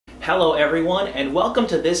Hello everyone, and welcome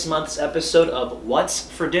to this month's episode of What's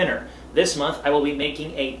for Dinner. This month I will be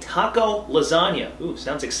making a taco lasagna. Ooh,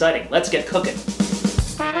 sounds exciting. Let's get cooking.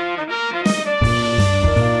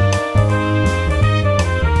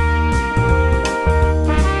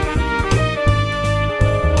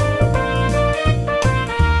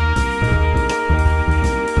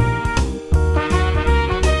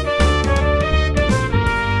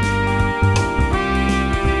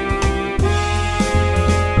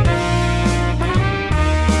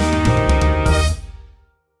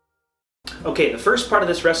 Okay, the first part of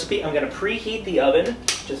this recipe, I'm going to preheat the oven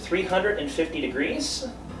to 350 degrees.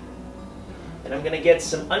 And I'm going to get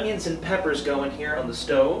some onions and peppers going here on the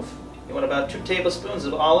stove. You want about 2 tablespoons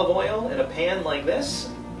of olive oil in a pan like this.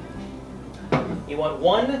 You want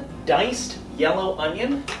 1 diced yellow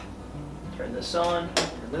onion. Turn this on,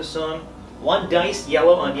 turn this on. 1 diced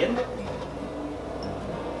yellow onion.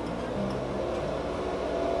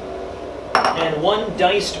 And 1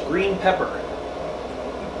 diced green pepper.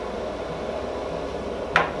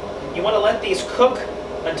 You want to let these cook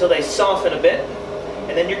until they soften a bit,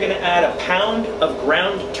 and then you're going to add a pound of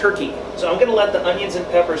ground turkey. So I'm going to let the onions and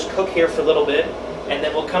peppers cook here for a little bit, and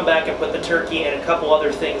then we'll come back and put the turkey and a couple other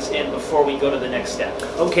things in before we go to the next step.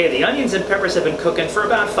 Okay, the onions and peppers have been cooking for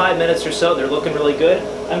about 5 minutes or so. They're looking really good.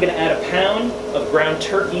 I'm going to add a pound of ground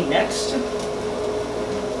turkey next. I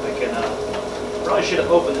can, probably should have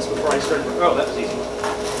opened this before I started. Oh, that was easy.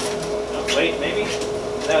 Oh, wait, maybe?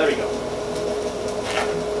 Now, there we go.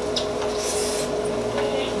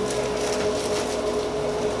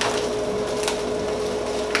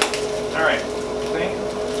 Alright,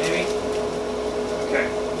 maybe? Okay.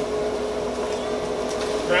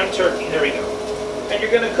 Ground turkey, there we go. And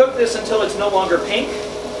you're going to cook this until it's no longer pink,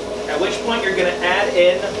 at which point you're going to add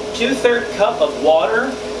in 2/3 cup of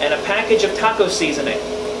water and a package of taco seasoning.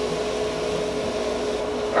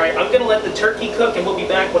 Alright, I'm going to let the turkey cook and we'll be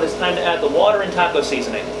back when it's time to add the water and taco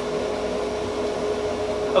seasoning.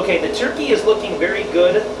 Okay, the turkey is looking very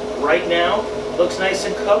good right now. Looks nice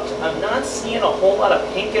and cooked. I'm not seeing a whole lot of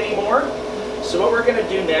pink anymore. So what we're going to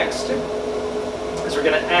do next is we're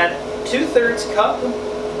going to add 2/3 cup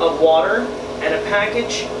of water and a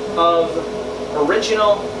package of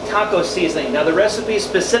original taco seasoning. Now the recipe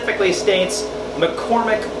specifically states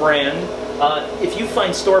McCormick brand. If you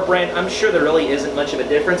find store brand, I'm sure there really isn't much of a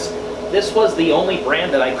difference. This was the only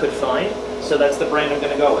brand that I could find, so that's the brand I'm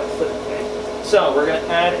going to go with. Okay. So we're going to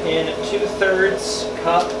add in 2/3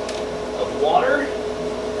 cup of water.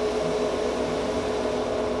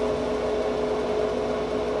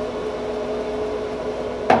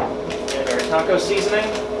 And our taco seasoning.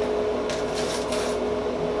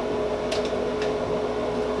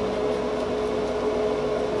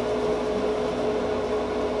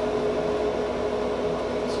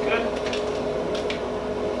 That's good.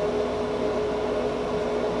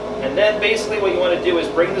 And then basically what you want to do is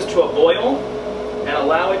bring this to a boil and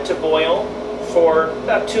allow it to boil for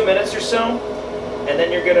about 2 minutes or so, and then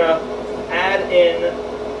you're going to add in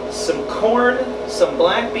some corn, some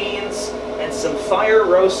black beans, and some fire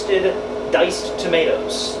roasted diced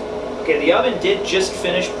tomatoes. Okay, the oven did just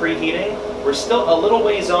finish preheating. We're still a little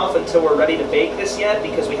ways off until we're ready to bake this yet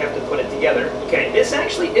because we have to put it together. Okay, this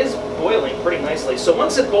actually is boiling pretty nicely. So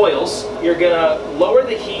once it boils, you're going to lower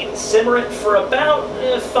the heat, simmer it for about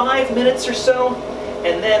 5 minutes or so,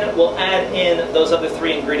 and then we'll add in those other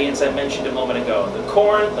 3 ingredients I mentioned a moment ago. The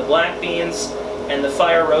corn, the black beans, and the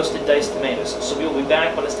fire roasted diced tomatoes. So we will be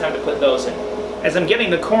back when it's time to put those in. As I'm getting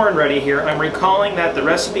the corn ready here, I'm recalling that the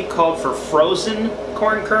recipe called for frozen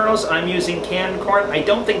corn kernels. I'm using canned corn. I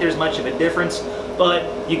don't think there's much of a difference, but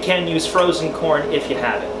you can use frozen corn if you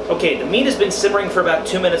have it. Okay, the meat has been simmering for about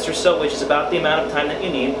 2 minutes or so, which is about the amount of time that you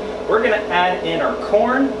need. We're going to add in our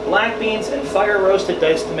corn, black beans, and fire roasted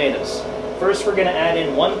diced tomatoes. First, we're going to add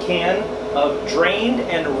in 1 can of drained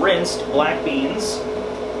and rinsed black beans,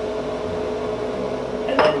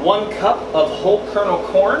 and then 1 cup of whole kernel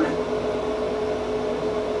corn,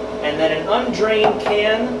 and then an undrained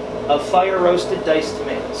can of fire roasted diced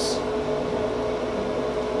tomatoes.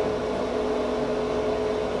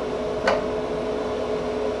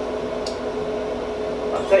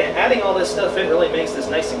 I'll tell you, adding all this stuff in really makes this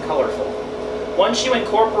nice and colorful. Once you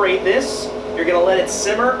incorporate this, you're going to let it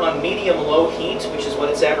simmer on medium-low heat, which is what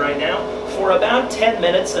it's at right now, for about 10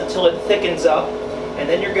 minutes until it thickens up. And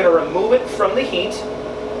then you're going to remove it from the heat.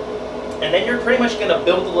 And then you're pretty much going to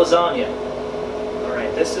build the lasagna.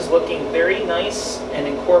 Alright, this is looking very nice and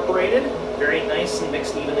incorporated. Very nice and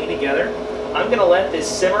mixed evenly together. I'm going to let this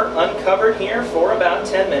simmer uncovered here for about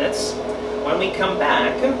 10 minutes. When we come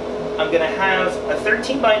back, I'm going to have a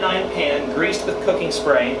 13 by 9 pan greased with cooking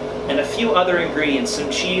spray and a few other ingredients, some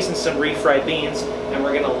cheese and some refried beans, and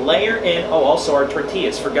we're going to layer in, oh, also our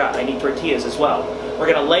tortillas, forgot, I need tortillas as well. We're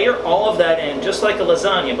going to layer all of that in just like a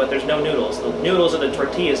lasagna, but there's no noodles. The noodles are the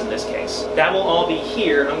tortillas in this case. That will all be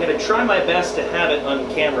here. I'm going to try my best to have it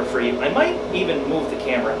on camera for you. I might even move the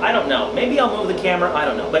camera. I don't know. Maybe I'll move the camera. I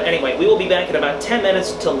don't know. But anyway, we will be back in about 10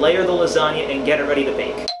 minutes to layer the lasagna and get it ready to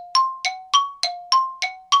bake.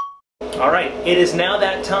 Alright, it is now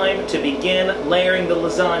that time to begin layering the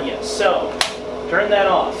lasagna. So, turn that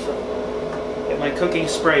off. Get my cooking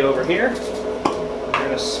spray over here. We're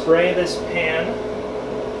going to spray this pan.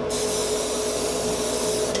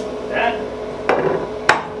 That.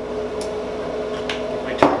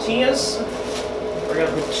 My tortillas. We're going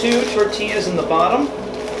to put 2 tortillas in the bottom.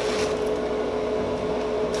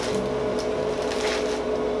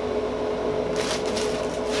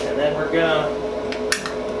 And then we're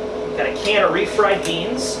got a can of refried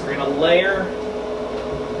beans. We're going to layer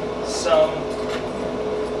some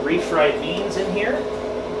refried beans in here.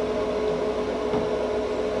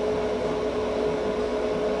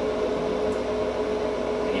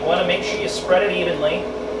 You want to make sure you spread it evenly.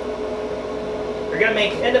 You're going to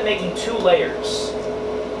end up making 2 layers.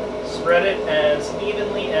 Spread it as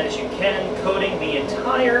evenly as you can, coating the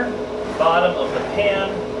entire bottom of the pan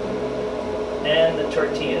and the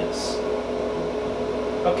tortillas.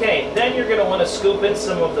 Okay, then you're going to want to scoop in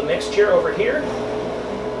some of the mixture over here.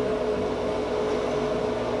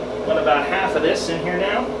 Want about half of this in here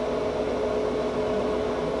now.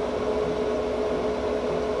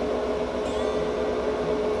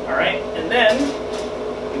 Alright, and then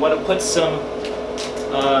you want to put some,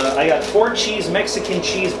 I got 4 cheese Mexican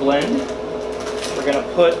cheese blend. We're going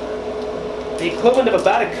to put the equivalent of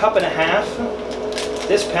about 1.5 cups.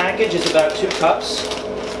 This package is about 2 cups.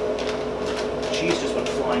 Cheese just went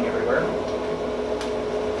flying everywhere.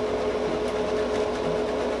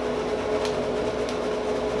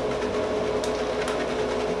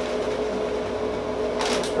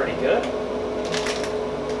 Looks pretty good.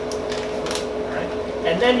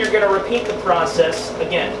 And then you're going to repeat the process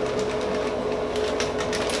again.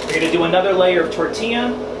 You're going to do another layer of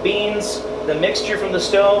tortilla, beans, the mixture from the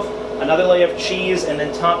stove, another layer of cheese, and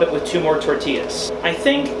then top it with 2 more tortillas. I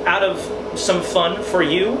think out of some fun for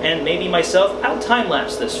you and maybe myself, I'll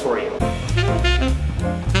time-lapse this for you.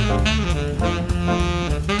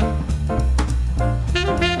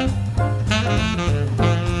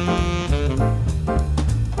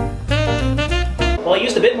 Well, I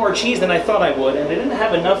used a bit more cheese than I thought I would, and I didn't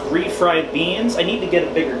have enough refried beans. I need to get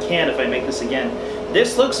a bigger can if I make this again.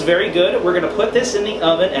 This looks very good. We're going to put this in the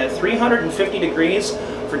oven at 350 degrees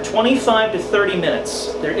for 25 to 30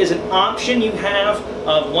 minutes. There is an option you have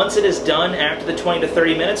of once it is done after the 20 to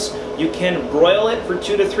 30 minutes, you can broil it for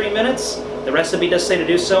 2 to 3 minutes. The recipe does say to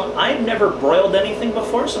do so. I've never broiled anything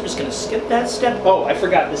before, so I'm just going to skip that step. Oh, I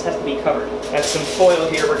forgot, this has to be covered. Got some foil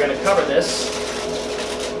here, we're going to cover this.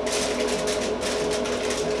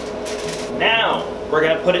 Now, we're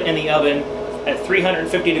going to put it in the oven at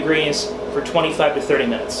 350 degrees for 25 to 30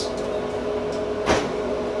 minutes.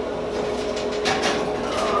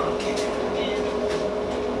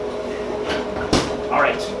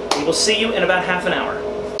 Alright, we will see you in about half an hour.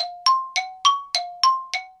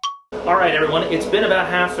 Alright everyone, it's been about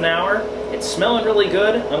half an hour. It's smelling really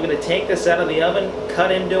good. I'm going to take this out of the oven,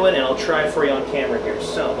 cut into it, and I'll try it for you on camera here.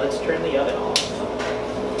 So, let's turn the oven off.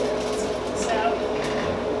 Let's get this out.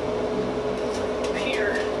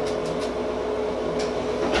 Here.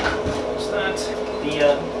 What's that?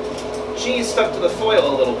 The cheese stuck to the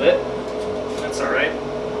foil a little bit. That's alright.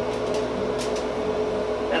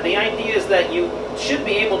 Now the idea is that you should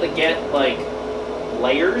be able to get, like,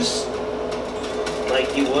 layers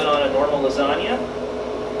like you would on a normal lasagna.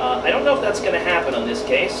 I don't know if that's going to happen on this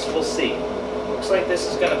case. We'll see. Looks like this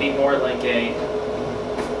is going to be more like a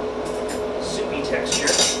soupy texture.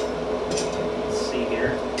 Let's see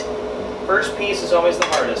here. First piece is always the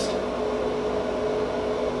hardest.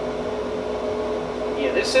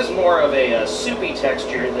 Yeah, this is more of a soupy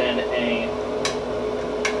texture than a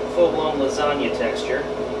full-blown lasagna texture.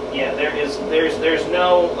 Yeah, there's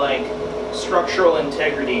no like structural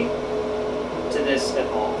integrity to this at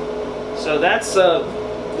all. So that's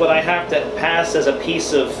what I have to pass as a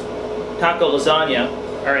piece of taco lasagna.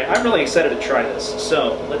 Alright, I'm really excited to try this.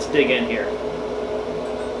 So, let's dig in here.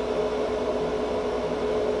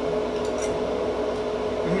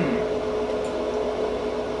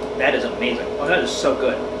 That is amazing. Oh, that is so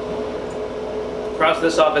good. Cross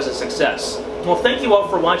this off as a success. Well, thank you all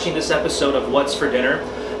for watching this episode of What's for Dinner.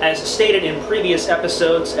 as stated in previous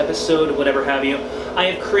episodes, episode whatever have you, I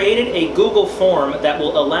have created a Google form that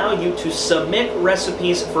will allow you to submit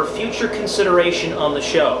recipes for future consideration on the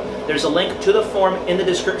show. There's a link to the form in the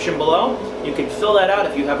description below. You can fill that out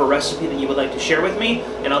if you have a recipe that you would like to share with me,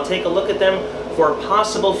 and I'll take a look at them for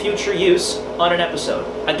possible future use on an episode.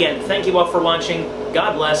 Again, thank you all for watching.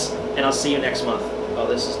 God bless, and I'll see you next month. Oh,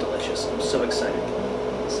 this is delicious. I'm so excited.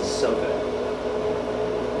 This is so good.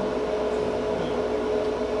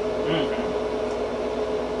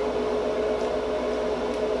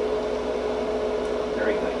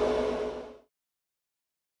 Very good.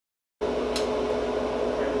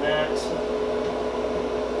 And that.